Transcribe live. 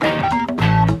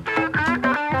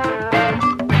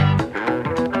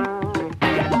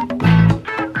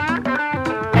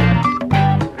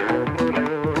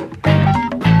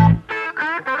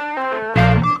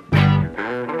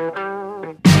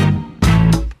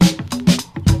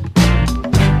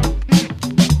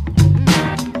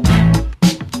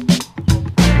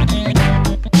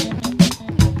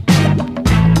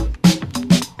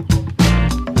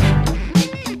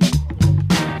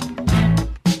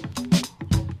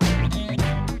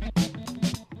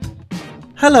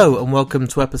Hello and welcome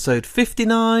to episode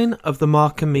 59 of the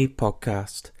Mark and Me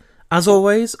podcast. As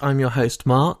always, I'm your host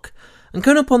Mark, and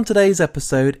coming up on today's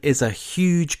episode is a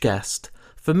huge guest.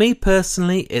 For me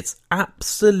personally, it's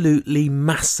absolutely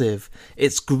massive.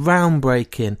 It's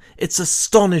groundbreaking. It's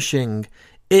astonishing.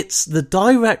 It's the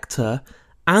director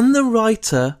and the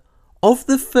writer of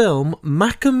the film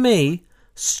Mac and Me,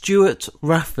 Stuart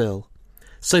Raffill.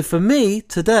 So for me,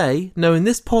 today, knowing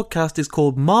this podcast is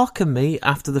called Mark and Me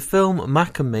after the film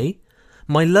Mac and Me,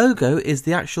 my logo is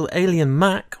the actual alien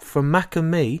Mac from Mac and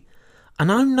Me,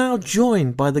 and I'm now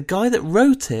joined by the guy that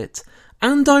wrote it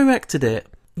and directed it.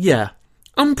 Yeah,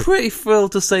 I'm pretty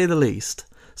thrilled to say the least.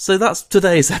 So that's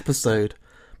today's episode.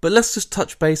 But let's just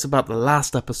touch base about the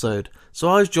last episode. So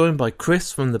I was joined by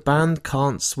Chris from the band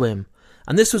Can't Swim.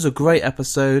 And this was a great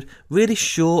episode, really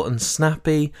short and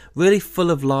snappy, really full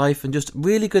of life and just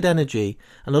really good energy.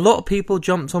 And a lot of people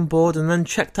jumped on board and then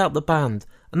checked out the band.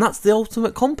 And that's the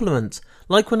ultimate compliment.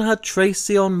 Like when I had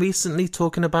Tracy on recently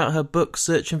talking about her book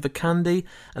Searching for Candy,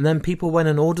 and then people went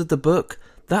and ordered the book.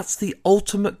 That's the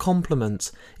ultimate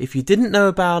compliment. If you didn't know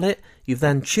about it, you've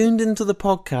then tuned into the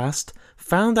podcast,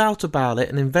 found out about it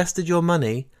and invested your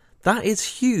money. That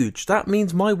is huge. That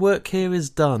means my work here is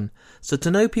done. So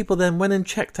to know people then went and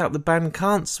checked out the band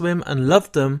Can't Swim and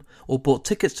loved them, or bought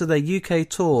tickets to their UK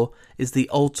tour, is the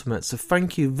ultimate. So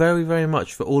thank you very, very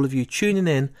much for all of you tuning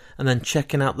in and then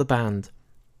checking out the band.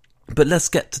 But let's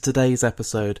get to today's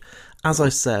episode. As I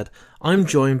said, I'm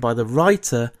joined by the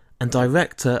writer and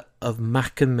director of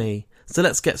Mac and Me. So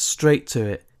let's get straight to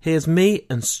it. Here's me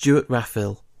and Stuart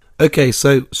Raffill. Okay,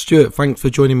 so Stuart, thanks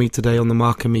for joining me today on the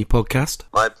Mark and Me podcast.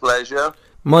 My pleasure.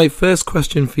 My first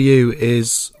question for you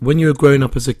is, when you were growing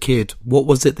up as a kid, what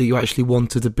was it that you actually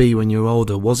wanted to be when you were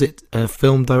older? Was it a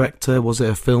film director, was it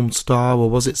a film star, or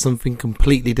was it something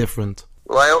completely different?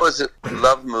 Well, I always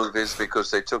loved movies because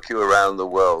they took you around the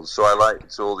world, so I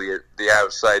liked all the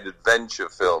outside adventure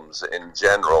films in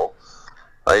general.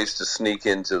 I used to sneak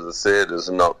into the theatres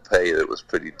and not pay. It was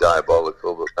pretty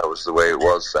diabolical, but that was the way it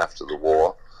was after the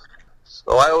war.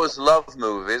 So I always loved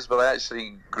movies, but I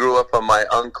actually grew up on my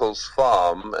uncle's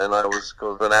farm, and I was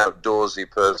kind of an outdoorsy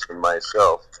person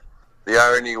myself. The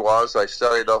irony was I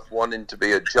started off wanting to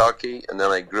be a jockey, and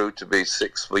then I grew to be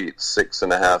 6 feet,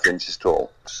 6.5 inches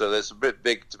tall. So that's a bit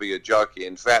big to be a jockey.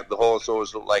 In fact, the horse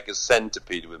always looked like a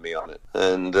centipede with me on it.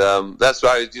 And that's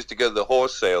why I used to go to the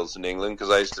horse sales in England,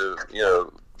 because I used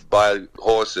to, buy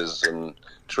horses and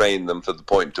train them for the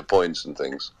point-to-points and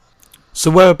things. So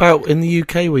whereabout in the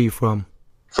UK were you from?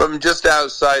 From just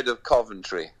outside of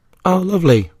Coventry. Oh,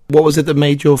 lovely. What was it that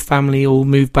made your family all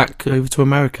move back over to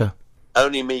America?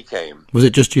 Only me came. Was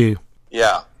it just you?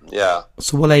 Yeah.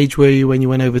 So what age were you when you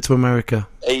went over to America?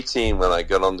 18 when I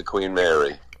got on the Queen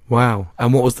Mary. Wow.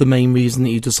 And what was the main reason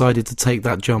that you decided to take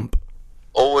that jump?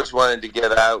 Always wanted to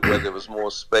get out where there was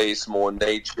more space, more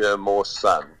nature, more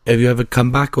sun. Have you ever come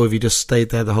back, or have you just stayed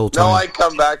there the whole time? No, I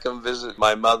come back and visit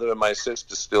my mother, and my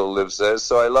sister still lives there,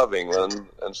 so I love England,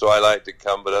 and so I like to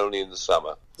come, but only in the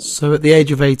summer. So at the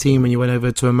age of 18 when you went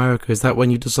over to America, is that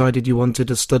when you decided you wanted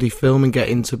to study film and get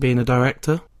into being a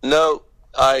director? No,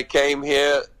 I came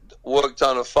here, worked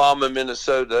on a farm in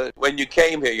Minnesota. When you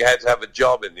came here, you had to have a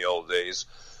job in the old days,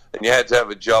 and you had to have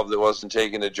a job that wasn't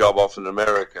taking a job off an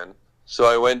American. So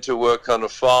I went to work on a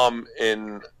farm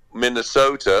in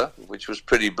Minnesota, which was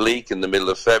pretty bleak in the middle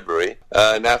of February.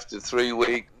 And after 3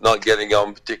 weeks, not getting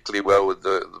on particularly well with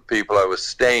the people I was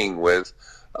staying with,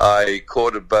 I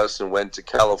caught a bus and went to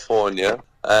California.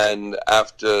 And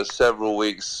after several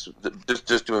weeks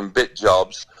just doing bit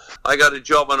jobs, I got a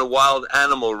job on a wild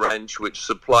animal ranch which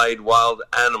supplied wild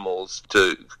animals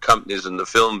to companies in the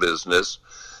film business.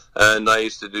 And I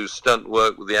used to do stunt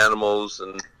work with the animals,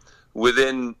 and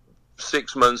within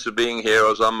 6 months of being here, I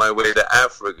was on my way to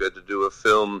Africa to do a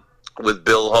film with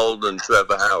Bill Holden and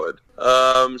Trevor Howard.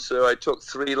 So I took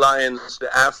 3 lions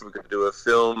to Africa to do a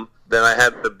film. Then I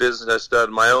had the business. I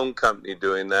started my own company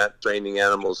doing that, training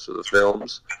animals for the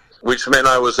films, which meant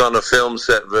I was on a film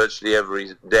set virtually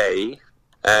every day.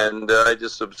 And I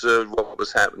just observed what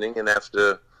was happening. And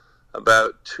after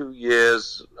about 2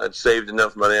 years, I'd saved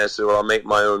enough money. I said, well, I'll make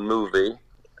my own movie.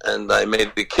 And I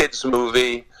made the kids'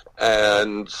 movie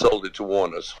and sold it to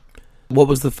Warner's. What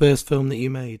was the first film that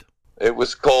you made? It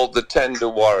was called The Tender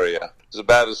Warrior. It was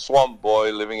about a swamp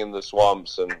boy living in the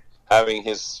swamps and having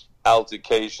his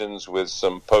altercations with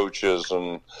some poachers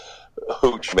and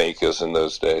hooch makers in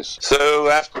those days. So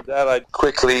after that, I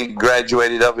quickly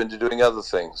graduated up into doing other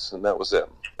things, and that was it.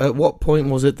 At what point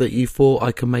was it that you thought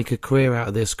I could make a career out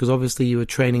of this? Because obviously you were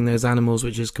training those animals,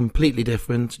 which is completely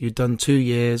different. You'd done 2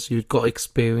 years, you'd got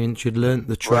experience, you'd learnt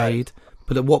the trade. Right.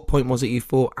 But at what point was it you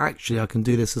thought, actually, I can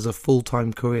do this as a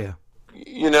full-time career?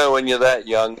 You know, when you're that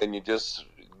young and you just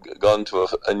gone to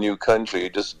a new country, you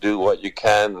just do what you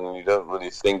can, and you don't really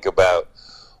think about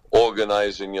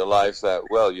organizing your life that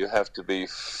well. You have to be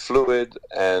fluid,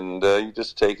 and you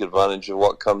just take advantage of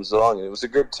what comes along. And it was a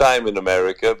good time in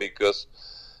America because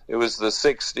it was the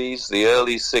 60s, the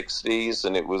early 60s,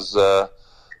 and it was,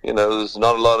 there's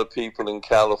not a lot of people in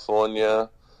California.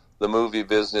 The movie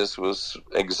business was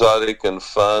exotic and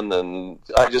fun, and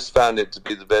I just found it to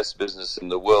be the best business in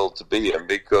the world to be in,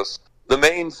 because the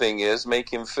main thing is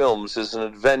making films is an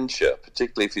adventure,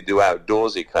 particularly if you do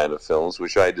outdoorsy kind of films,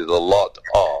 which I did a lot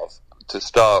of to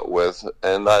start with.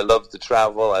 And I loved the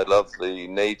travel, I loved the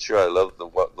nature, I loved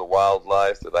the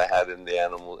wildlife that I had in the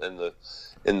animal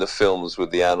in the films with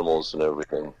the animals and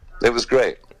everything. It was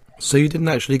great. So you didn't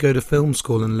actually go to film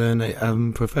school and learn it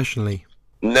professionally?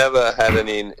 Never had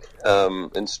any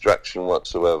instruction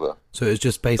whatsoever. So it was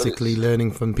just basically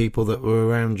learning from people that were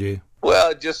around you?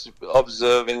 Well, just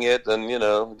observing it, and,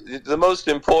 the most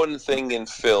important thing in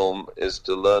film is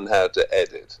to learn how to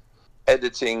edit.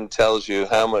 Editing tells you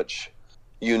how much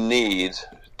you need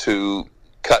to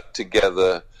cut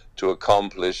together to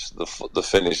accomplish the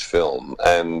finished film.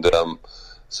 And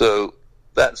so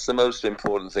that's the most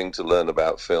important thing to learn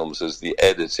about films, is the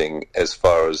editing as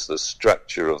far as the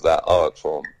structure of that art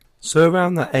form. So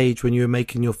around that age when you were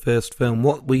making your first film,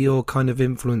 what were your kind of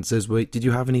influences? Did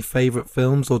you have any favourite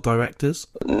films or directors?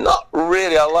 Not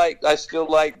really. I still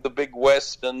like the big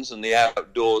westerns and the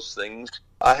outdoors things.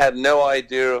 I had no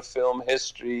idea of film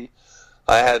history.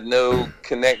 I had no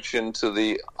connection to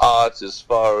the art as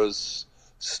far as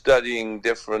studying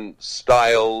different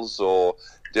styles or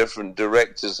different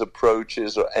directors'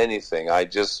 approaches or anything. I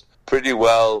just pretty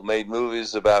well made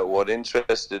movies about what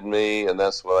interested me, and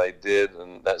that's what I did,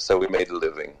 and that's how we made a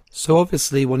living. So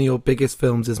obviously one of your biggest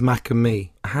films is Mac and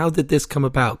Me. How did this come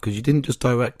about? Because you didn't just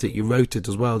direct it, you wrote it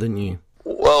as well, didn't you?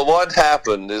 Well, what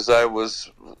happened is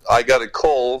I got a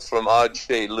call from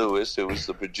R.J. Lewis, who was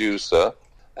the producer,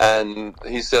 and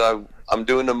he said, I'm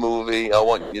doing a movie, I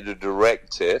want you to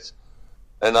direct it.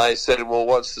 And I said, well,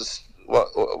 what's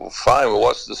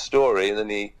the story? And then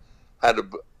he had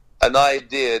an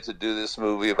idea to do this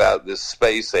movie about this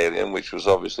space alien, which was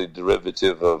obviously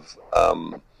derivative of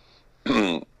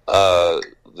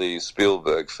the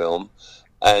Spielberg film,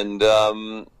 and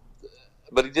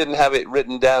but he didn't have it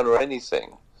written down or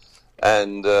anything,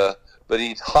 and but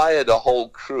he'd hired a whole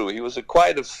crew. He was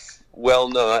quite a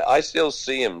well-known. I still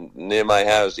see him near my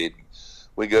house.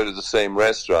 We go to the same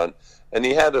restaurant, and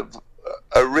he had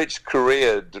a rich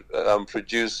career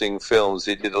producing films.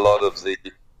 He did a lot of the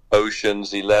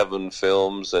Ocean's 11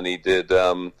 films, and he did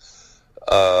the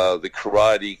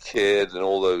Karate Kid and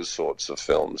all those sorts of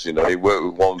films. He worked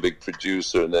with one big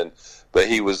producer, but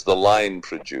he was the line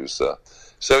producer.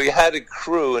 So he had a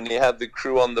crew, and he had the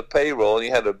crew on the payroll, and he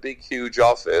had a big, huge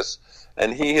office,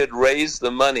 and he had raised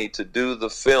the money to do the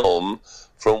film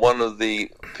from one of the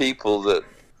people that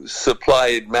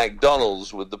supplied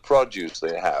McDonald's with the produce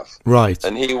they have. Right.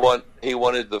 And he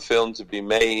wanted the film to be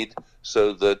made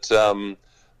so that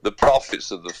the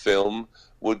profits of the film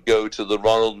would go to the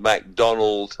Ronald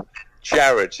McDonald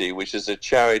Charity, which is a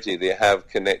charity they have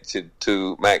connected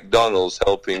to McDonald's,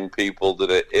 helping people that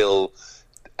are ill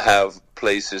have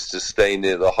places to stay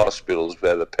near the hospitals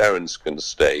where the parents can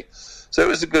stay. So it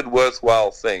was a good,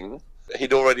 worthwhile thing.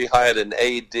 He'd already hired an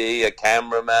AD, a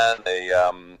cameraman,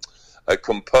 a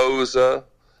composer,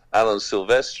 Alan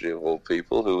Silvestri of all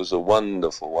people, who was a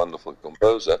wonderful, wonderful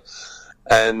composer.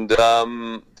 And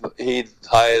he'd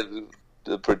hired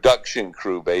the production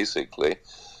crew, basically.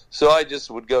 So I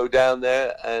just would go down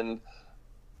there and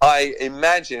I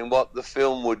imagined what the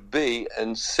film would be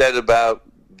and set about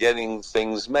getting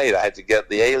things made. I had to get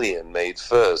the alien made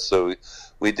first. So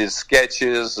we did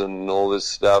sketches and all this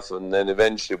stuff, and then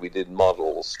eventually we did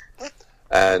models.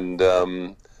 And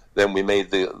then we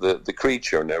made the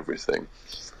creature and everything.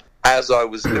 As I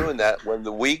was doing that, when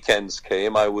the weekends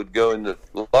came, I would go and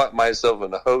lock myself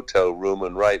in a hotel room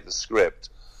and write the script,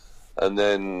 and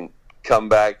then come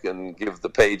back and give the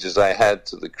pages I had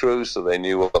to the crew so they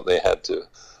knew what they had to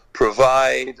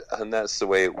provide, and that's the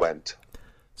way it went.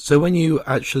 So when you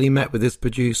actually met with this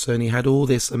producer and he had all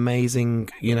this amazing,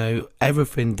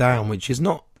 everything down, which is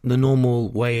not the normal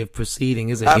way of proceeding,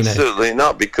 is it? Absolutely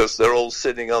not, because they're all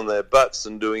sitting on their butts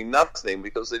and doing nothing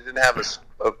because they didn't have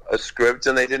a script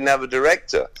and they didn't have a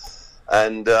director.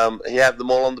 And he had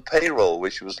them all on the payroll,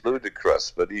 which was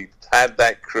ludicrous. But he had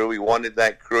that crew, he wanted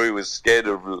that crew, he was scared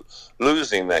of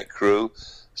losing that crew.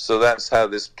 So that's how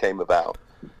this came about.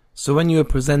 So when you were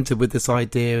presented with this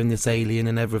idea and this alien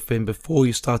and everything, before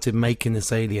you started making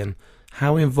this alien,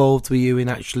 how involved were you in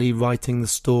actually writing the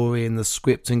story and the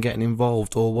script and getting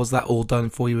involved, or was that all done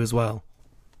for you as well?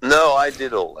 No, I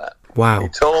did all that. Wow. He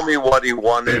told me what he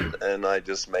wanted, and I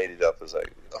just made it up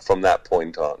from that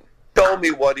point on. He told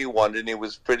me what he wanted, and he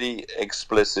was pretty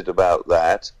explicit about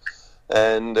that.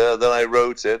 And then I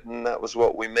wrote it, and that was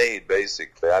what we made,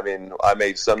 basically. I mean, I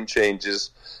made some changes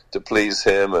to please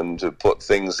him and to put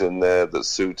things in there that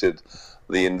suited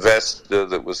the investor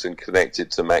that was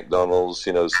connected to McDonald's.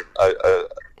 You know,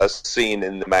 a scene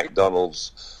in the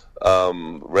McDonald's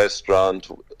restaurant,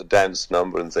 a dance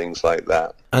number and things like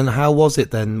that. And how was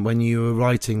it then when you were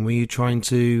writing? Were you trying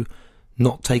to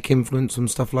not take influence from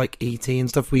stuff like E.T. and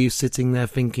stuff? Were you sitting there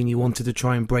thinking you wanted to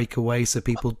try and break away so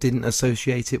people didn't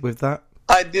associate it with that?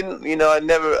 I didn't,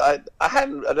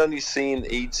 I'd only seen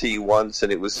E.T. once,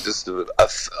 and it was just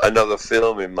another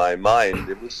film in my mind.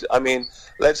 It was, I mean,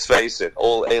 let's face it,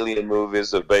 all alien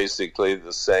movies are basically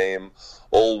the same.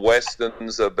 All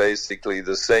Westerns are basically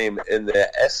the same in their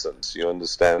essence, you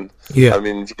understand? Yeah. I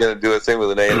mean, if you're going to do a thing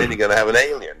with an alien, you're going to have an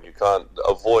alien. You can't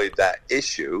avoid that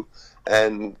issue.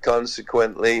 And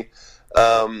consequently,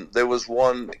 there was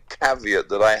one caveat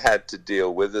that I had to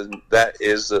deal with, and that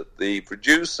is that the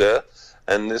producer,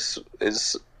 and this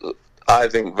is, I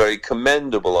think, very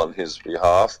commendable on his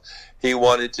behalf, he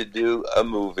wanted to do a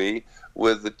movie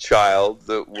with a child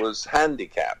that was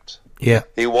handicapped. Yeah.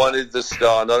 He wanted the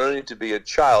star not only to be a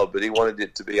child, but he wanted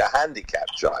it to be a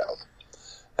handicapped child.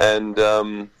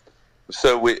 And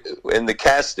so we, in the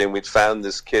casting, we'd found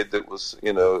this kid that was,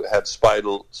 had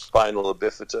spinal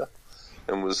bifida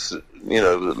and was,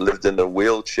 lived in a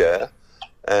wheelchair,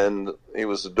 and he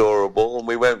was adorable, and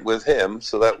we went with him.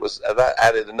 So that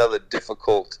added another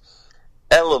difficult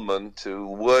element to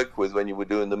work with when you were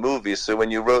doing the movie. So when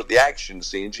you wrote the action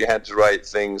scenes, you had to write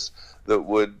things that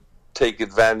would take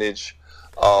advantage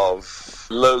of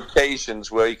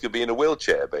locations where he could be in a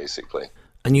wheelchair, basically.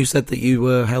 And you said that you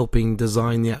were helping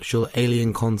design the actual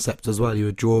alien concept as well. You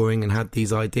were drawing and had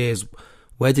these ideas.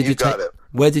 Where did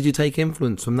you take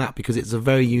influence from that? Because it's a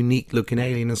very unique looking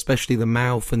alien, especially the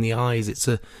mouth and the eyes.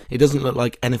 It doesn't look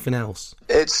like anything else.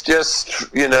 It's just,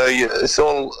 it's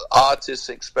all artist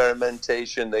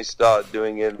experimentation. They start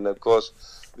doing it, and of course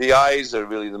the eyes are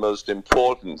really the most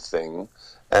important thing.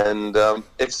 And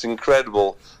it's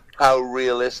incredible how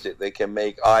realistic they can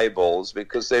make eyeballs,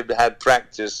 because they've had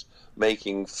practice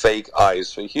making fake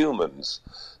eyes for humans.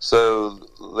 So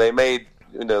they made,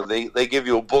 they give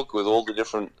you a book with all the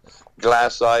different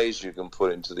glass eyes you can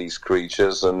put into these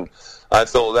creatures, and I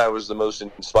thought that was the most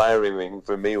inspiring thing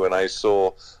for me when I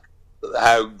saw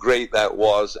how great that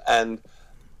was. And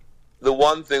the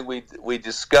one thing we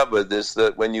discovered is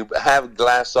that when you have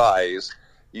glass eyes,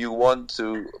 you want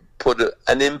to put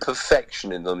an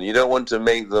imperfection in them. You don't want to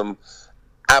make them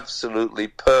absolutely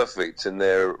perfect in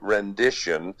their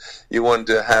rendition. You want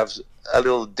to have a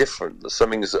little different.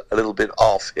 Something is a little bit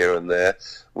off here and there,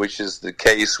 which is the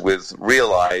case with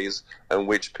real eyes, and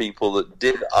which people that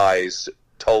did eyes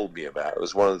told me about. It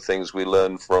was one of the things we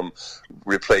learned from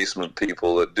replacement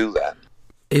people that do that.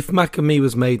 If Mac and Me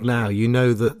was made now, you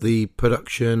know that the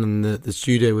production and the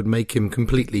studio would make him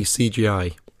completely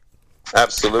CGI.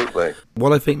 Absolutely.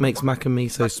 What I think makes Mac and Me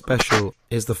so special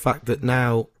is the fact that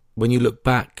now, when you look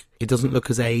back, it doesn't look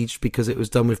as aged because it was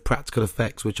done with practical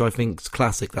effects, which I think is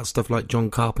classic. That's stuff like John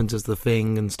Carpenter's The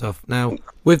Thing and stuff. Now,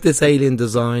 with this alien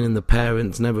design and the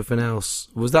parents and everything else,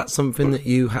 was that something that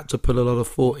you had to put a lot of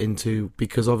thought into,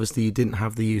 because obviously you didn't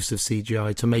have the use of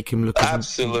CGI to make him look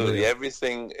Absolutely.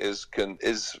 Everything is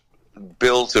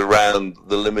built around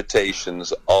the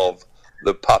limitations of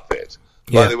the puppet.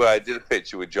 Yeah. By the way, I did a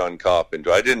picture with John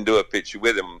Carpenter. I didn't do a picture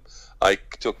with him. I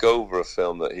took over a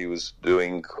film that he was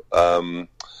doing,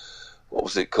 what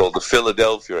was it called? The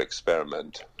Philadelphia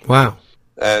Experiment. Wow.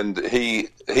 And he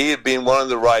had been one of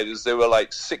the writers. There were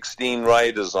like 16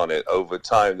 writers on it over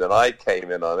time. Then I came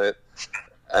in on it,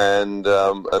 and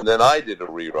then I did a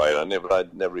rewrite on it, but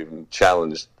I'd never even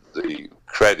challenged the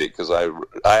credit, because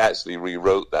I actually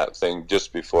rewrote that thing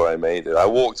just before I made it. I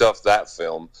walked off that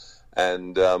film,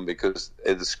 and because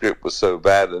the script was so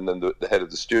bad, and then the head of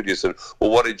the studio said,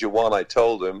 well, what did you want? I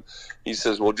told him. He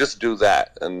says, well, just do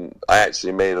that. And I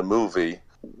actually made a movie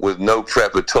with no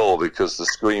prep at all, because the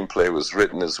screenplay was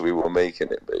written as we were making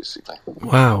it, basically.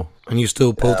 Wow. And you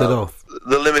still pulled it off.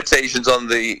 The limitations on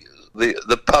the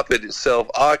puppet itself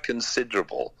are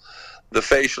considerable. The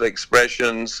facial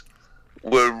expressions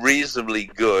were reasonably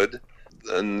good,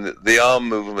 and the arm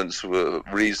movements were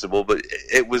reasonable, but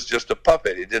it was just a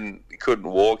puppet. It couldn't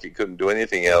walk, it couldn't do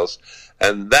anything else,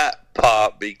 and that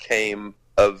part became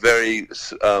a very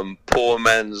poor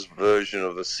man's version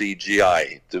of a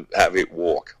CGI to have it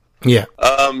walk. Yeah.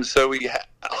 So we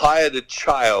hired a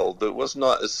child that was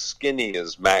not as skinny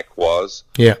as Mac was.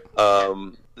 Yeah.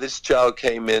 This child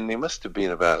came in, he must have been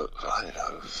about, I don't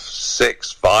know,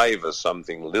 6'5" or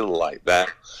something, little like that.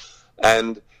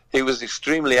 And he was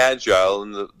extremely agile,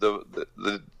 and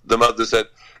the mother said,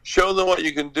 "Show them what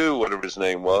you can do," whatever his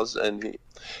name was. And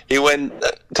he went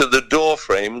to the door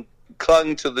frame,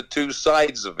 clung to the two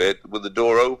sides of it with the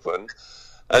door open,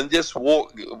 and just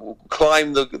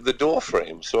climbed the door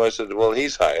frame. So I said, well,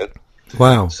 he's hired.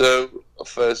 Wow. So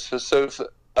for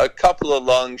a couple of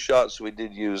long shots, we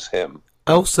did use him.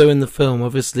 Also in the film,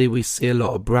 obviously, we see a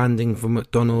lot of branding from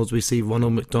McDonald's. We see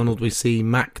Ronald McDonald. We see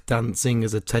Mac dancing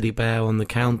as a teddy bear on the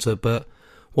counter. But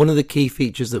one of the key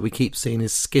features that we keep seeing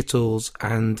is Skittles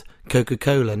and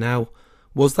Coca-Cola. Now,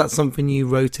 was that something you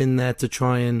wrote in there to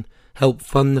try and help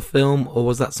fund the film, or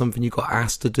was that something you got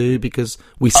asked to do? Because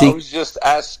we see... I was just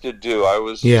asked to do. I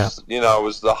was, I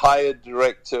was the hired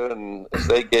director, and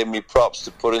they gave me props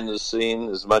to put in the scene.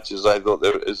 As much as I thought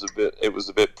it was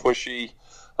a bit pushy,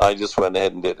 I just went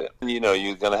ahead and did it.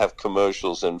 You're going to have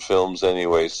commercials in films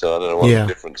anyway, so I don't know what the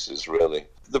difference is, really.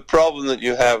 The problem that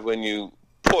you have when you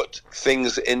put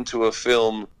things into a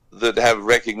film that have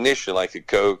recognition, like a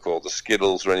Coke or the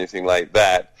Skittles or anything like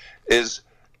that, is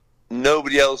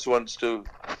nobody else wants to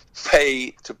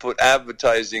pay to put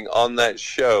advertising on that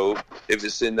show if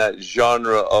it's in that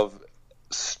genre of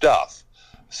stuff.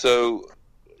 So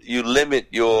you limit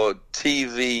your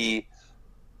TV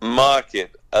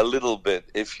market a little bit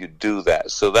if you do that.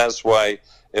 So that's why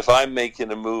if I'm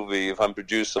making a movie, if I'm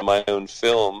producing my own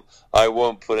film, I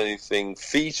won't put anything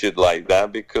featured like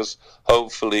that, because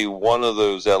hopefully one of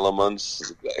those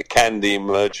elements, a candy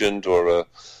merchant or a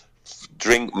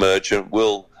drink merchant,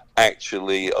 will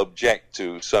actually object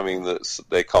to something that's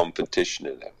their competition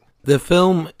in it. The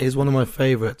film is one of my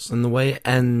favourites, and the way it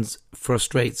ends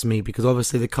frustrates me, because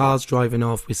obviously the car's driving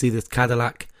off, we see this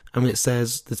Cadillac, and it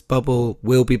says, this bubble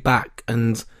will be back,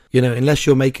 and, unless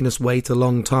you're making us wait a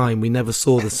long time, we never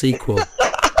saw the sequel.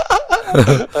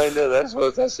 I know,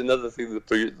 that's another thing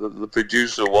the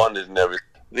producer wanted and everything.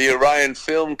 The Orion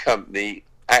Film Company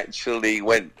actually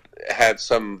had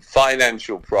some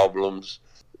financial problems,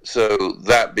 so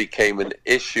that became an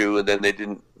issue, and then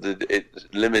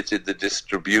it limited the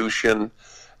distribution,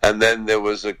 and then there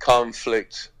was a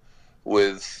conflict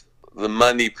with the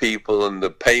money people and the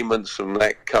payments from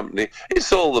that company.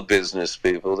 It's all the business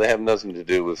people. They have nothing to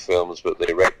do with films, but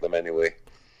they wreck them anyway.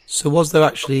 So was there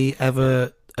actually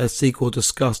ever a sequel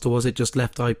discussed, or was it just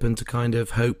left open to kind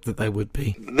of hope that there would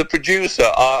be? The producer,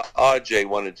 RJ,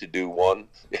 wanted to do one.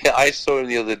 I saw him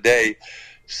the other day.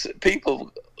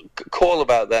 People call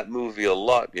about that movie a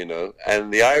lot,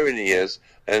 and the irony is,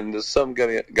 and there's some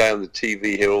guy on the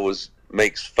TV here always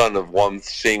makes fun of one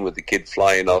scene with the kid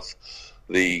flying off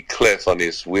the cliff on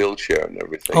his wheelchair and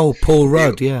everything. Oh, Paul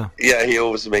Rudd, yeah. Yeah, he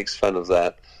always makes fun of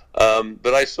that.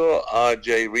 But I saw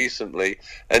RJ recently,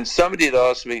 and somebody had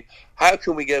asked me, how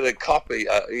can we get a copy,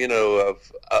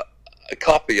 of a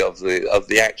copy of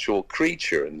the actual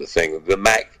creature in the thing, the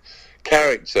Mac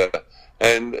character?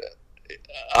 And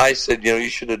I said, you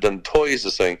should have done toys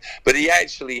or something. But he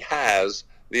actually has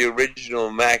the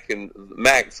original Mac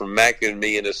from Mac and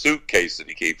Me in a suitcase that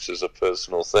he keeps as a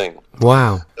personal thing.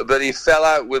 Wow. But he fell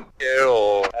out with Pierre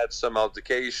or had some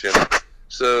altercation.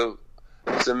 So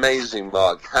it's amazing,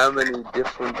 Mark, how many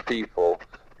different people,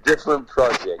 different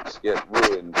projects get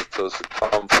ruined because of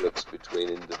conflicts between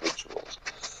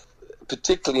individuals.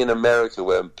 Particularly in America,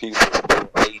 where people are more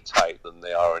A-type than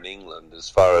they are in England as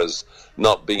far as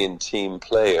not being team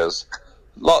players.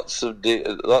 Lots of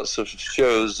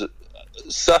shows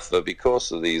suffer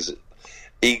because of these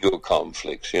ego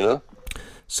conflicts,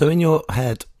 So in your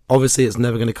head, obviously it's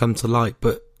never going to come to light,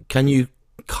 but can you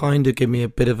kind of give me a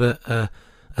bit of a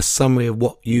summary of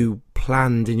what you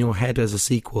planned in your head as a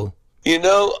sequel?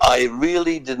 I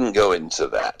really didn't go into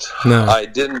that. No. I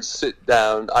didn't sit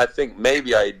down. I think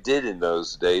maybe I did in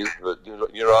those days, but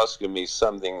you're asking me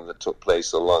something that took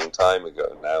place a long time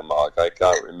ago now, Mark. I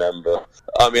can't remember.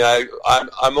 I mean,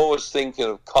 I'm always thinking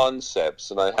of concepts,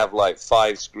 and I have like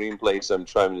 5 screenplays I'm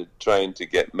trying to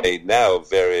get made now of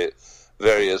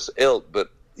various ilk, but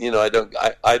I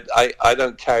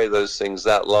don't carry those things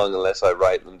that long unless I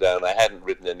write them down. I hadn't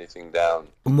written anything down.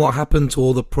 And what happened to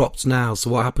all the props now?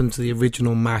 So what happened to the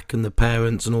original Mac and the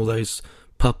parents and all those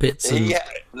puppets? And... Yeah,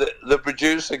 the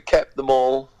producer kept them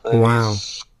all. Wow.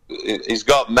 He's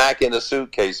got Mac in a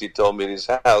suitcase, he told me, in his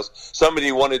house.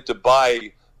 Somebody wanted to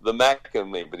buy the Mac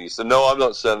and Me, but he said, no, I'm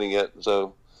not selling it.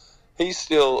 So he's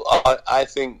still, I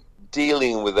think,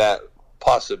 dealing with that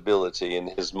possibility in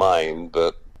his mind,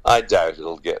 but I doubt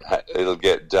it'll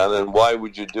get done. And why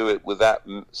would you do it with that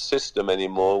system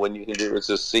anymore when you can do it as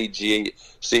a CGI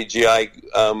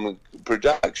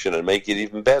production and make it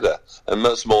even better and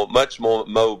much more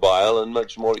mobile and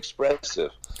much more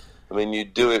expressive? I mean, you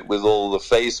do it with all the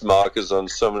face markers on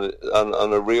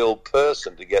on a real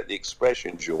person to get the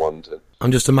expressions you wanted.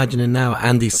 I'm just imagining now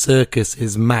Andy Serkis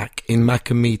is Mac in Mac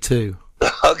and Me Too.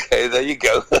 Okay, there you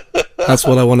go. That's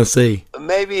what I want to see.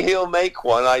 Maybe he'll make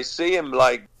one. I see him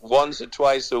like once or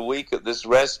twice a week at this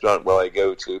restaurant where I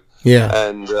go to. Yeah.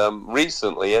 And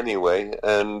recently, anyway.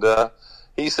 And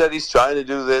he said he's trying to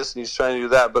do this and he's trying to do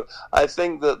that. But I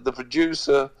think that the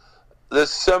producer,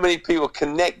 there's so many people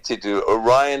connected to it.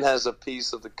 Orion has a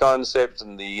piece of the concept,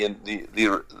 and the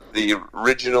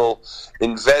original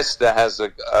investor has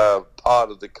a part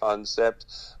of the concept,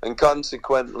 and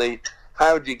consequently,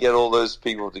 how do you get all those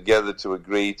people together to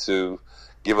agree to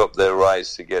give up their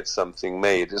rights to get something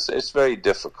made? It's very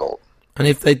difficult. And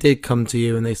if they did come to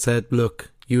you and they said,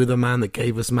 "Look, you were the man that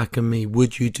gave us Mac and Me.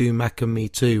 Would you do Mac and Me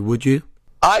Too? Would you?"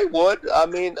 I would. I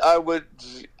mean, I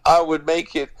would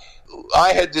make it.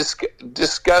 I had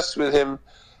discussed with him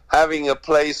having a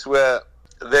place where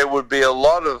there would be a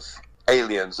lot of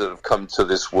aliens that have come to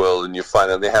this world, and you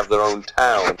find out they have their own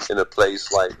town in a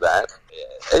place like that.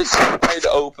 It's a wide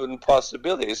open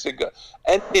possibility.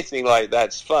 Anything like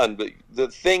that's fun, but the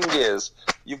thing is,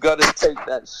 you've got to take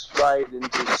that stride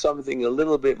into something a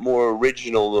little bit more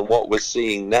original than what we're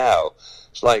seeing now.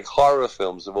 It's like horror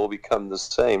films have all become the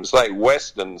same. It's like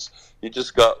westerns. You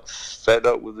just got fed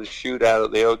up with the shootout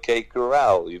at the OK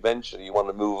Corral. Eventually, you want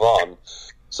to move on.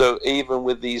 So even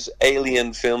with these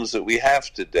alien films that we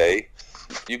have today,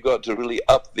 you've got to really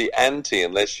up the ante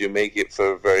unless you make it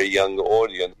for a very young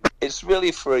audience. It's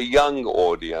really for a young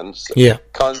audience. Yeah.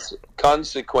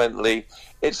 Consequently,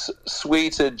 it's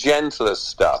sweeter, gentler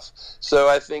stuff. So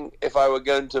I think if I were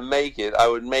going to make it, I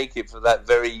would make it for that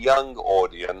very young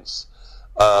audience.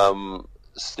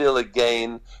 Still,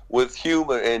 again, with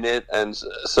humor in it and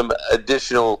some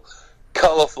additional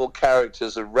colorful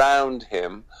characters around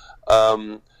him,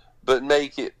 but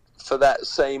make it for that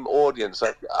same audience.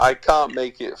 I can't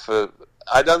make it for...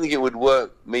 I don't think it would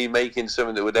work, me making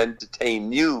something that would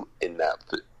entertain you in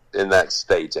that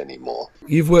state anymore.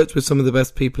 You've worked with some of the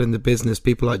best people in the business,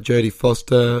 people like Jodie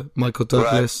Foster, Michael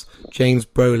Douglas, right. James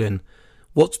Brolin.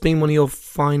 What's been one of your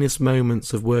finest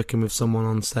moments of working with someone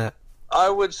on set? I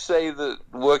would say that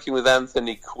working with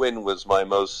Anthony Quinn was my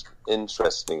most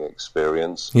interesting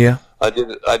experience. Yeah. I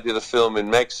did a film in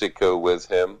Mexico with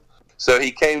him. So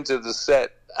he came to the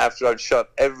set after I'd shot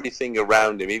everything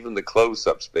around him, even the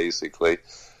close-ups, basically.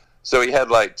 So he had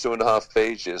like 2.5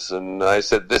 pages, and I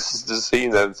said, "This is the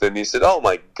scene, Anthony." He said, "Oh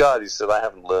my God," he said, "I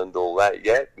haven't learned all that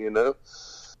yet, you know."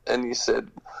 And he said,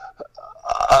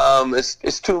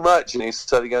 it's too much. And he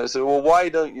started going, I said, "Well, why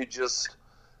don't you just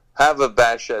have a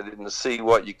bash at it and see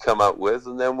what you come up with,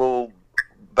 and then we'll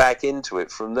back into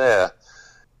it from there."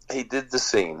 He did the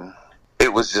scene.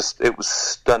 It was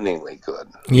stunningly good.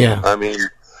 Yeah. I mean,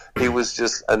 he was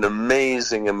just an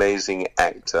amazing, amazing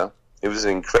actor. He was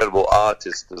an incredible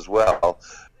artist as well.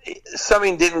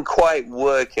 Something didn't quite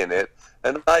work in it,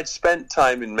 and I'd spent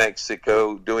time in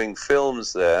Mexico doing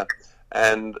films there,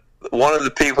 and one of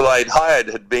the people I'd hired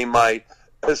had been my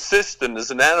assistant as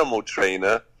an animal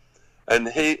trainer, and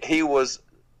he was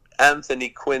Anthony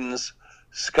Quinn's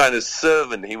kind of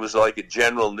servant. He was like a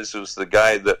general, and this was the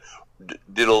guy that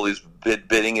did all his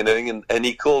bidding and everything, and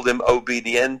he called him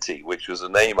Obediente, which was a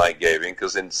name I gave him,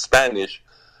 because in Spanish,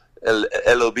 El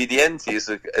Obediente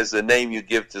is a name you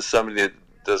give to somebody that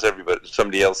does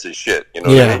somebody else's shit, you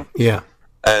know what I mean? Yeah.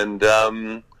 And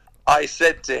I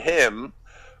said to him,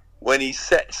 when he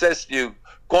says to you,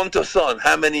 "¿Cuántos son?"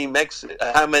 How many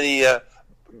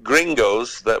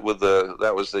gringos? That was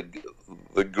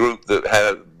the group that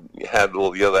had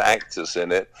all the other actors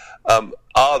in it.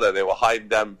 Are there? They were hiding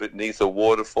down beneath a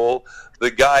waterfall. The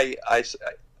guy,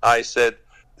 I said,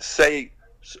 "Say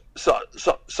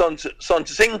son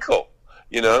cinco,"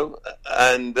 you know,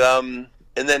 and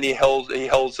then he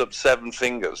holds up 7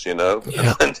 fingers, you know,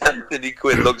 yeah. And Anthony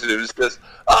Quinn looks at him and says,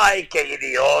 "Ay, que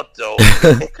idioto,"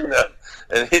 you know,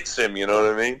 and hits him, you know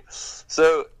what I mean?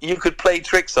 So you could play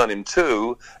tricks on him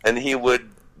too, and he would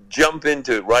jump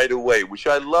into it right away, which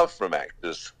I love from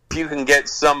actors. You can get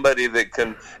somebody that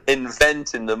can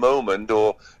invent in the moment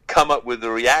or come up with a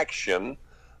reaction.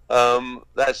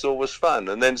 That's always fun.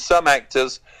 And then some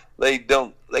actors, they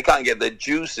can't get their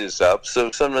juices up.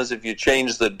 So sometimes if you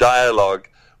change the dialogue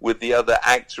with the other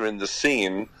actor in the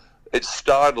scene, it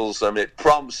startles them, it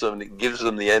prompts them, and it gives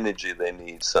them the energy they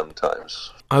need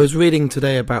sometimes. I was reading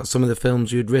today about some of the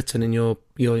films you'd written in your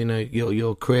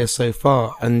career so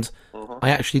far, and I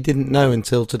actually didn't know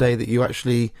until today that you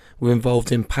actually were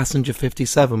involved in Passenger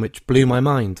 57, which blew my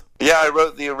mind. Yeah, I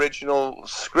wrote the original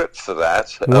script for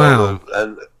that. Wow.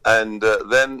 And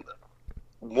then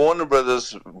Warner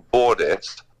Brothers bought it.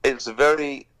 It's a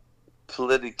very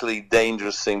politically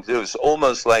dangerous thing to do. It's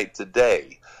almost like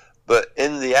today. But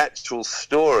in the actual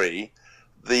story,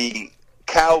 the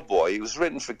cowboy, it was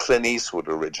written for Clint Eastwood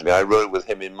originally. I wrote it with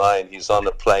him in mind. He's on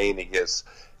a plane. He gets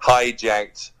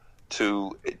hijacked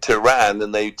to Tehran,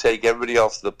 and they take everybody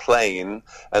off the plane,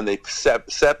 and they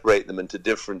separate them into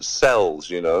different cells,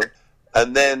 you know.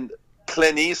 And then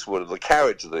Clint Eastwood, the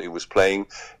character that he was playing,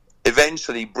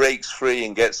 eventually breaks free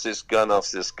and gets this gun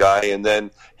off this guy, and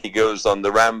then he goes on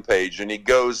the rampage, and he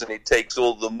goes and he takes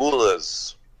all the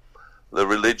mullahs, the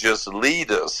religious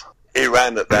leaders,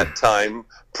 Iran at that time,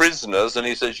 prisoners, and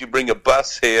he says, you bring a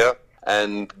bus here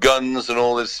and guns and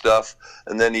all this stuff,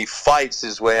 and then he fights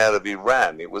his way out of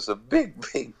Iran. It was a big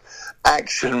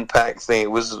action-packed thing. It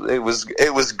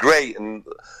was great, and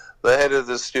the head of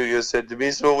the studio said to me,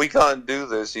 well, we can't do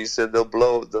this. He said, they'll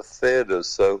blow up the theaters,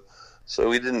 so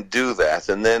we didn't do that.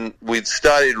 And then we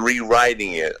started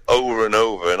rewriting it over and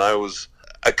over, and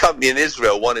a company in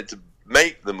Israel wanted to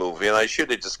make the movie, and I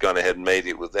should have just gone ahead and made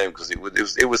it with them, because it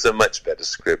was a much better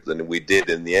script than we did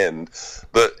in the end.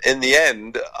 But in the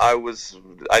end,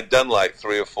 I'd done like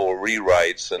 3 or 4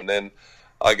 rewrites, and then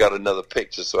I got another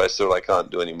picture, so I thought I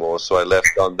can't do any more, so I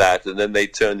left on that, and then they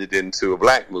turned it into a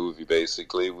black movie,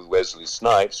 basically, with Wesley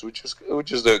Snipes, which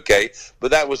was okay,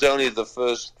 but that was only the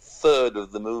first third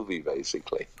of the movie,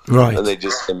 basically. Right. And they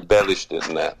just embellished it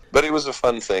in that. But it was a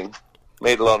fun thing.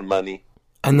 Made a lot of money.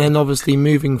 And then obviously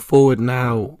moving forward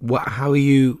now, how are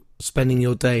you spending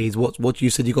your days? What you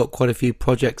said you got quite a few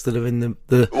projects that are in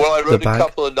the Well, I wrote a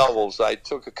couple of novels. I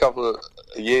took a couple of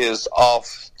years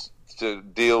off to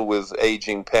deal with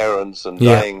aging parents and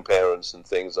dying parents and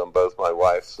things on both my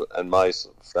wife and my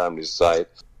family's side.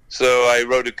 So I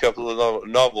wrote a couple of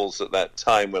novels at that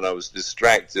time when I was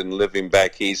distracted and living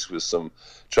back east with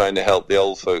trying to help the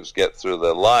old folks get through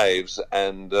their lives.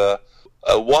 And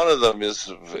one of them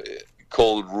is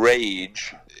called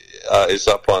Rage. Is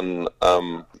up on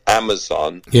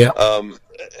Amazon. Yeah.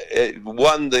 It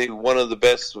won one of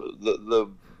the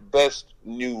best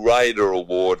new writer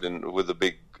award with a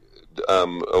big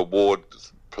award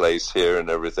place here and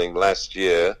everything last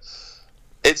year.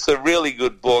 It's a really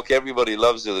good book. Everybody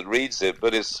loves it that reads it,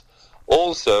 but it's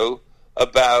also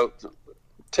about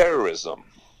terrorism.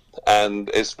 And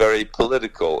it's very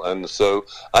political, and so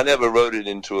I never wrote it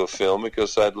into a film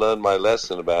because I'd learned my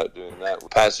lesson about doing that with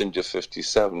Passenger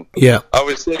 57. Yeah. I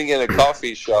was sitting in a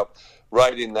coffee shop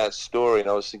writing that story, and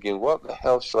I was thinking, what the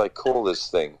hell should I call this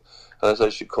thing? And I said, I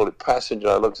should call it Passenger.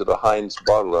 I looked at a Heinz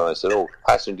bottle, and I said, oh,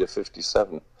 Passenger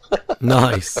 57.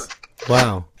 Nice.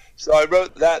 Wow. So I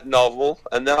wrote that novel,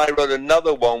 and then I wrote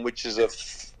another one, which is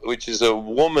a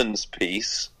woman's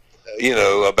piece, you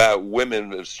know, about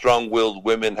women, strong-willed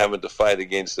women having to fight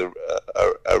against a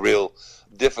real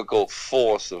difficult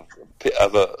force of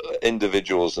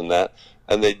individuals and that.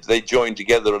 And they joined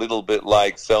together a little bit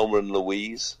like Thelma and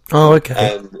Louise. Oh, okay.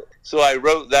 And so I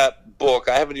wrote that book.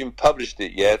 I haven't even published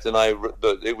it yet,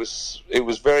 but it was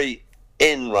very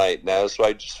in right now. So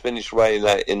I just finished writing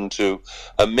that into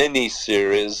a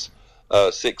mini-series,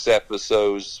 6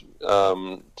 episodes,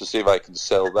 to see if I can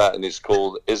sell that, and it's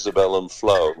called Isabel and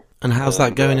Flo. And how's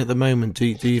that going at the moment? Do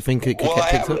you think it could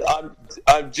get picked up?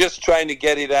 I'm just trying to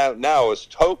get it out now. I was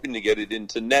hoping to get it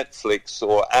into Netflix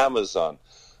or Amazon.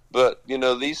 But, you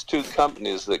know, these two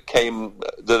companies that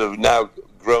have now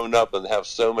grown up and have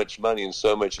so much money and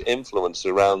so much influence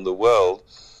around the world,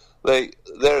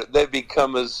 they've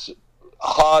become as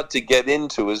hard to get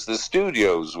into as the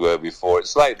studios were before.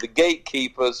 It's like the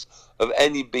gatekeepers of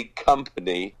any big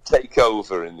company take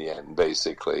over in the end,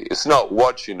 basically. It's not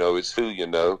what you know, it's who you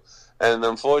know. And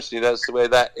unfortunately, that's the way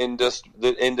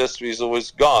the industry has always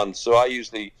gone. So I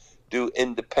usually do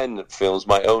independent films,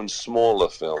 my own smaller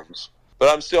films.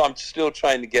 But I'm still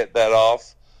trying to get that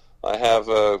off. I have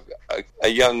a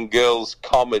young girls'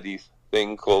 comedy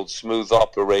thing called Smooth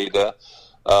Operator.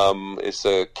 It's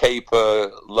a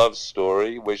caper love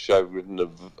story, which I've written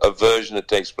a version that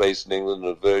takes place in England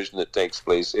and a version that takes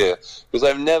place here. Because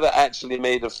I've never actually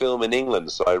made a film in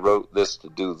England, so I wrote this to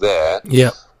do there.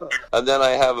 Yeah. And then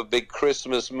I have a big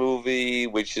Christmas movie,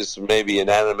 which is maybe an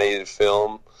animated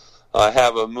film. I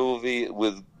have a movie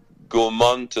with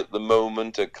Gaumont at the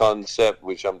moment, a concept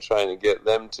which I'm trying to get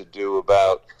them to do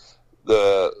about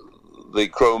the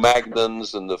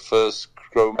Cro-Magnons, and the first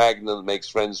Cro-Magnon makes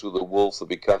friends with a wolf that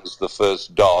becomes the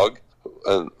first dog.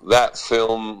 that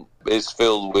film is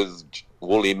filled with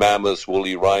woolly mammoths,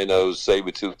 woolly rhinos,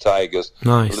 saber-toothed tigers.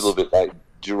 Nice. A little bit like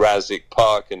Jurassic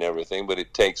Park and everything, but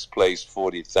it takes place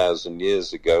 40,000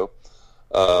 years ago.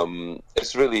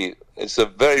 It's a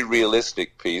very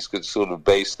realistic piece, because it's sort of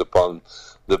based upon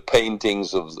the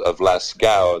paintings of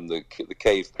Lascaux and the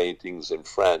cave paintings in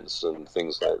France and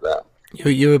things like that.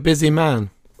 You're a busy man.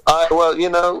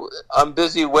 I'm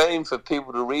busy waiting for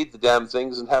people to read the damn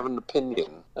things and have an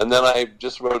opinion. And then I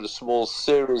just wrote a small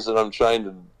series that I'm trying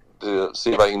to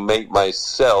see if I can make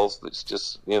myself. It's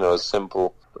just, a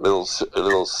simple little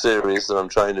series that I'm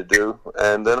trying to do.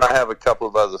 And then I have a couple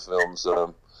of other films that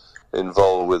I'm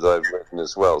involved with, I've written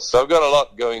as well. So I've got a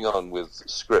lot going on with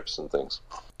scripts and things.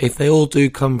 If they all do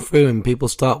come through and people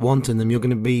start wanting them, you're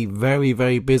going to be very,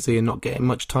 very busy and not getting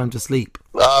much time to sleep.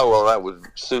 Oh, well, that would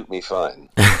suit me fine.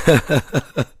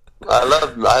 I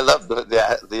love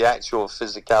the actual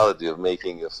physicality of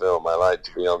making a film. I like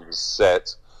to be on the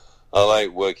set. I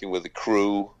like working with a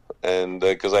crew, and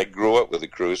because I grew up with a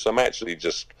crew, so I'm actually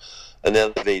just an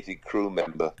elevated crew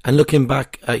member. And looking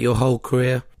back at your whole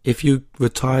career, if you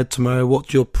retired tomorrow,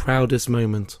 what's your proudest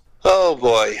moment? Oh,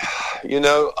 boy.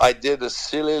 I did a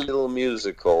silly little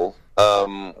musical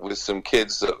with some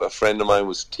kids that a friend of mine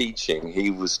was teaching. He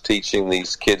was teaching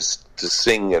these kids to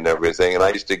sing and everything, and I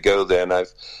used to go there, and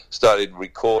I've started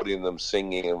recording them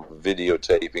singing and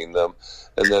videotaping them.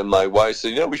 And then my wife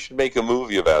said, we should make a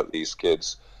movie about these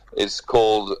kids. It's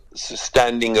called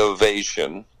Standing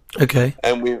Ovation. Okay.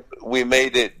 And we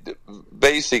made it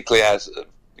basically as,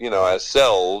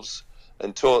 ourselves,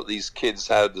 and taught these kids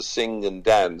how to sing and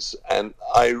dance. And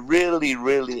I really,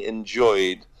 really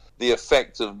enjoyed the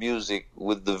effect of music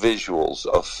with the visuals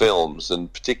of films,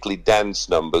 and particularly dance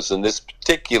numbers. And this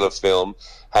particular film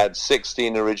had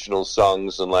 16 original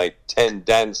songs and like 10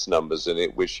 dance numbers in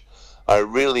it, which I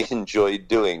really enjoyed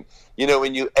doing.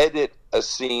 When you edit a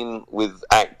scene with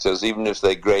actors, even if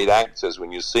they're great actors,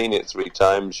 when you've seen it 3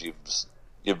 times,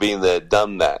 you've been there,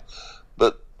 done that.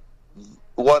 But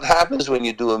what happens when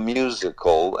you do a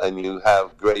musical and you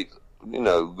have great,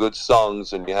 good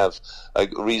songs, and you have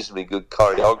reasonably good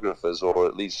choreographers, or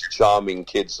at least charming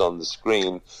kids on the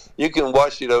screen, you can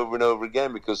watch it over and over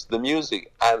again, because the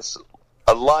music adds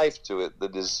a life to it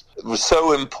that is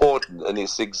so important, and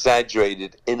it's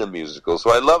exaggerated in a musical.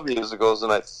 So I love musicals,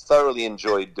 and I thoroughly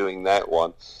enjoyed doing that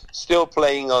one. Still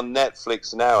playing on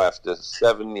Netflix now after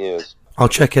 7 years. I'll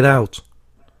check it out.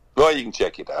 Well, you can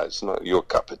check it out. It's not your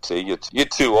cup of tea. You're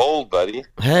too old, buddy.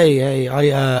 Hey,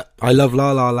 I love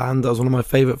La La Land. That was one of my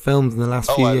favourite films in the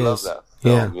last few years. I love that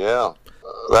film, yeah.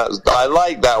 I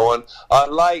like that one. I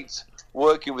liked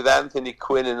working with Anthony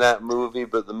Quinn in that movie,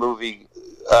 but the movie,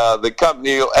 the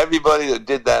company, everybody that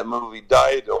did that movie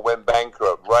died or went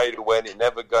bankrupt right away, and it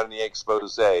never got any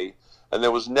expose, and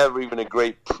there was never even a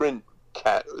great print.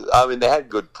 They had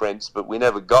good prints, but we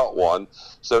never got one,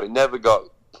 so it never got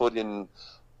put in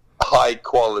high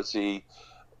quality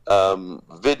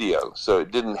video, so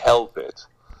it didn't help it.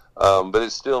 But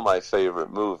it's still my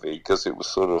favorite movie, because it was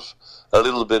sort of a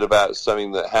little bit about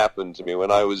something that happened to me.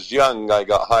 When I was young, I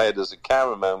got hired as a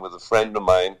cameraman with a friend of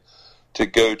mine to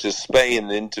go to Spain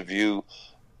and interview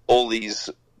all these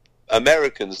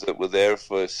Americans that were there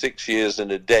for 6 years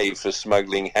and a day for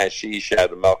smuggling hashish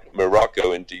out of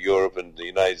Morocco into Europe and the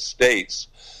United States.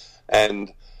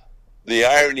 And the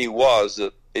irony was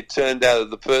that it turned out that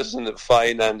the person that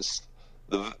financed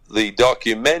the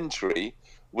documentary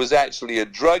was actually a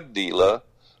drug dealer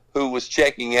who was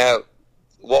checking out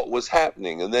what was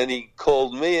happening. And then he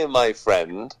called me and my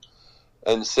friend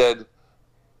and said,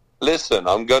 listen,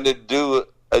 I'm going to do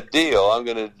a deal. I'm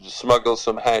going to smuggle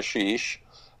some hashish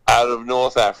out of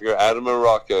North Africa, out of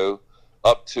Morocco,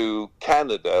 up to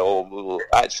Canada, or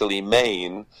actually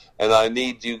Maine, and I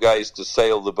need you guys to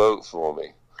sail the boat for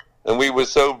me. And we were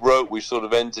so broke, we sort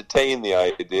of entertained the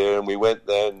idea, and we went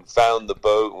there and found the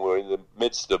boat, and we're in the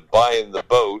midst of buying the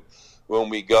boat when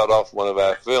we got off one of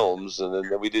our films, and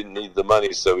then we didn't need the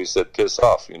money, so we said, piss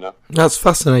off, That's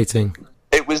fascinating.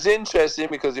 It was interesting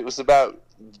because it was about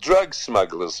drug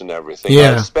smugglers and everything.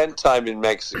 Yeah. I spent time in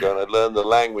Mexico, and I learned the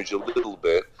language a little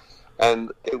bit,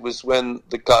 and it was when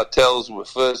the cartels were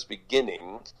first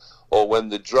beginning, or when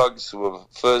the drugs were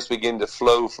first beginning to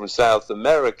flow from South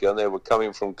America, and they were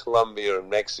coming from Colombia and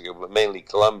Mexico, but mainly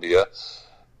Colombia,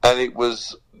 and it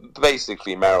was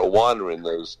basically marijuana in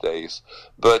those days.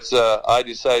 But I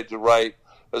decided to write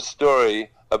a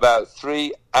story about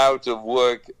 3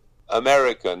 out-of-work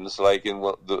Americans, like in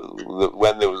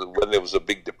when there was a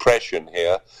big depression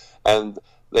here, and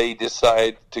they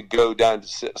decided to go down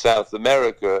to South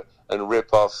America and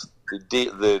rip off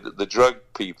the drug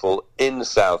people in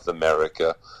South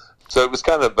America So it was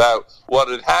kind of about what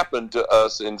had happened to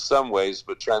us in some ways,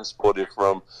 but transported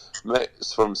from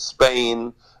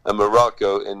Spain and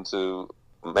Morocco into,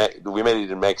 we made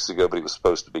it in Mexico, but it was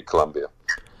supposed to be Colombia.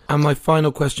 And my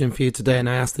final question for you today, and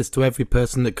I ask this to every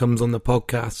person that comes on the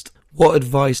podcast, what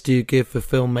advice do you give for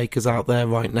filmmakers out there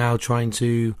right now trying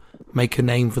to make a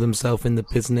name for themselves in the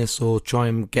business or try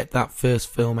and get that first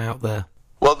film out there?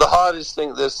 Well, the hardest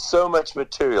thing, there's so much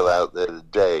material out there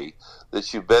today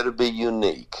that you better be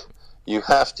unique. You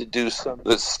have to do something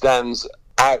that stands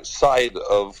outside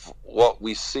of what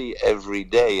we see every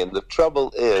day. And the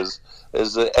trouble is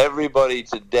that everybody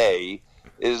today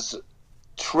is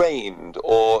trained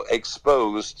or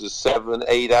exposed to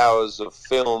 7-8 hours of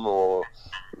film or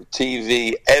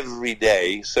TV every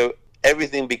day. So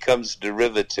everything becomes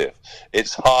derivative.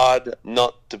 It's hard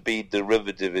not to be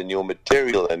derivative in your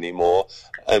material anymore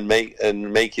and make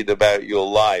it about your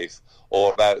life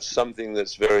or about something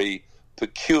that's very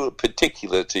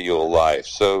particular to your life.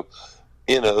 So,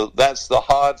 that's the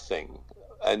hard thing.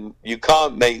 And you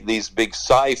can't make these big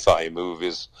sci-fi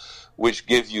movies which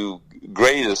give you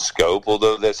greater scope,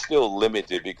 although they're still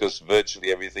limited because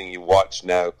virtually everything you watch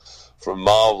now from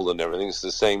Marvel and everything is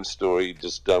the same story,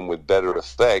 just done with better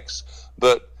effects.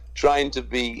 But trying to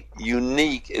be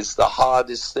unique is the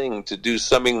hardest thing, to do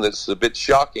something that's a bit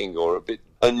shocking or a bit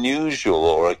unusual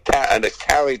or a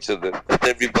character that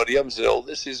everybody else says, oh,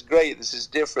 this is great, this is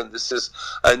different, this is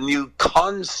a new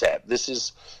concept, this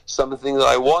is something that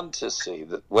I want to see.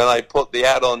 That when I put the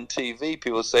ad on TV,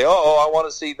 people say, oh, I want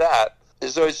to see that.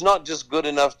 So it's not just good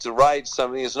enough to write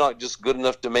something, it's not just good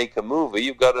enough to make a movie,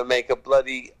 you've got to make a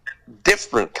bloody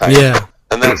different kind of,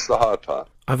 and that's the hard part.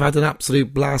 I've had an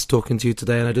absolute blast talking to you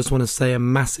today, and I just want to say a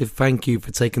massive thank you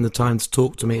for taking the time to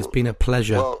talk to me. It's been a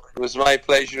pleasure. Well, it was my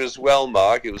pleasure as well,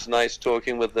 Mark. It was nice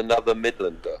talking with another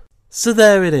Midlander. So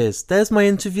there it is. There's my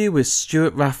interview with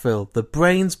Stuart Raphael, the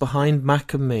brains behind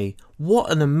Mac and Me.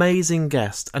 What an amazing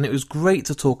guest, and it was great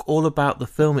to talk all about the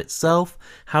film itself,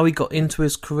 how he got into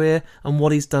his career, and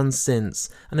what he's done since.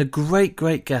 And a great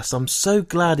guest. I'm so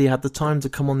glad he had the time to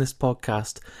come on this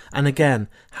podcast. And again,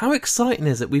 how exciting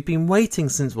is it? I've been waiting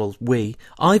since the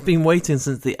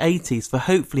 80s for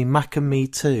hopefully Mac and Me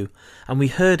too. And we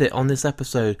heard it on this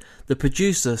episode. The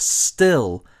producer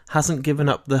still hasn't given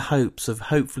up the hopes of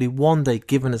hopefully one day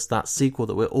giving us that sequel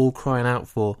that we're all crying out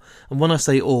for. And when I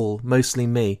say all, mostly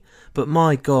me. But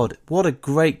my God, what a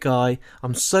great guy.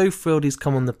 I'm so thrilled he's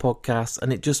come on the podcast,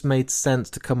 and it just made sense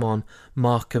to come on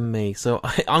Mark and Me. So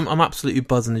I'm absolutely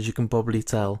buzzing, as you can probably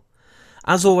tell.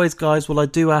 As always, guys, what I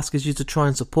do ask is you to try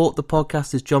and support the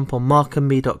podcast is jump on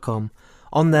markandme.com.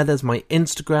 On there's my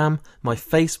Instagram, my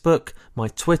Facebook, my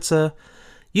Twitter.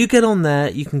 You get on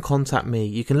there, you can contact me.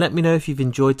 You can let me know if you've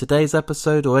enjoyed today's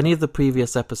episode or any of the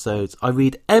previous episodes. I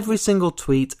read every single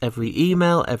tweet, every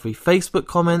email, every Facebook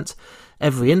comment,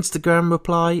 every Instagram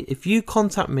reply. If you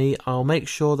contact me, I'll make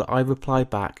sure that I reply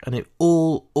back, and it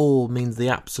all means the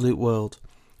absolute world.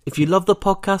 If you love the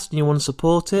podcast and you want to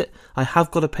support it, I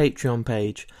have got a Patreon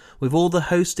page. With all the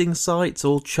hosting sites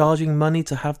all charging money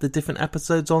to have the different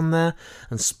episodes on there,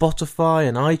 and Spotify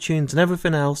and iTunes and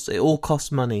everything else, it all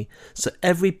costs money. So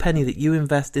every penny that you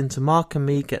invest into Mark and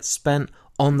Me gets spent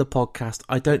on the podcast.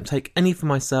 I don't take any for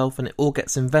myself, and it all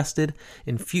gets invested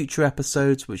in future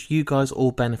episodes which you guys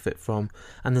all benefit from.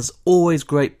 And there's always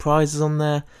great prizes on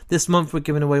there. This month we're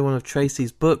giving away one of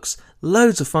Tracy's books,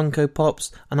 loads of Funko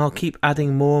Pops, and I'll keep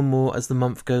adding more and more as the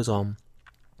month goes on.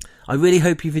 I really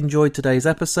hope you've enjoyed today's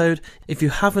episode. If you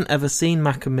haven't ever seen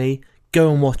Mac and Me,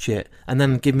 go and watch it and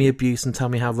then give me abuse and tell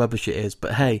me how rubbish it is.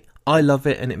 But hey, I love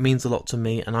it and it means a lot to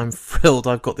me, and I'm thrilled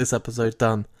I've got this episode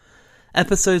done.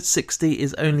 Episode 60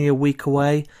 is only a week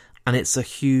away, and it's a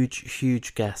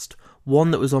huge guest.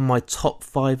 One that was on my top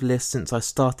 5 list since I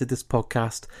started this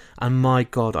podcast, and my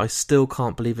God, I still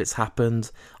can't believe it's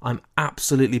happened. I'm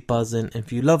absolutely buzzing.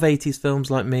 If you love 80s films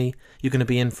like me, you're going to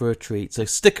be in for a treat. So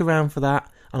stick around for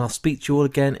that, and I'll speak to you all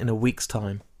again in a week's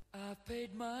time. I've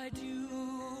paid my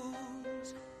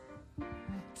dues,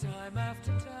 time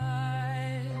after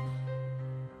time.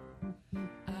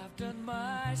 I've done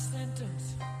my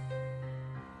sentence,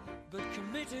 but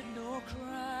committed no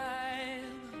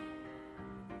crime.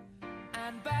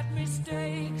 And bad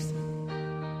mistakes,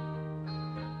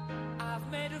 I've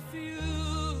made a few.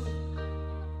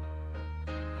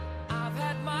 I've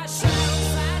had my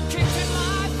shadows and kicked in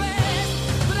my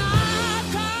face, but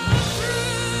I've come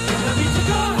through. I need to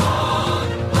go on.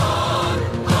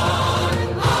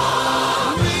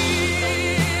 We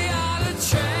are the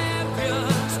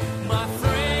champions, my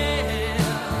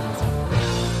friends,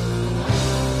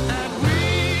 and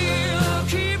we'll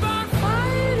keep on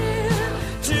fighting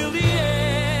till the end.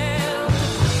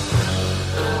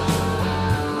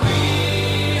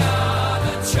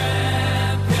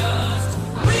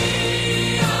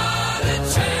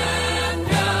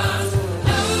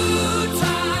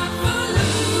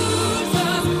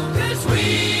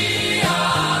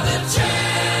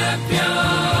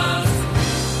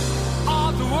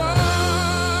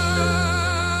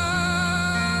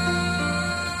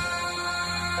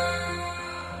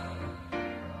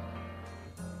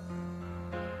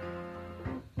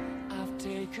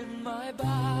 taken my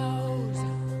bows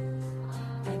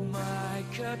and my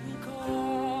curtain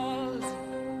calls.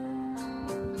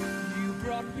 You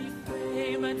brought me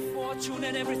fame and fortune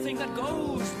and everything that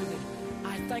goes with it.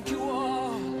 I thank you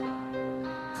all,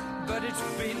 but it's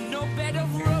been no bed of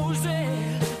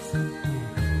roses.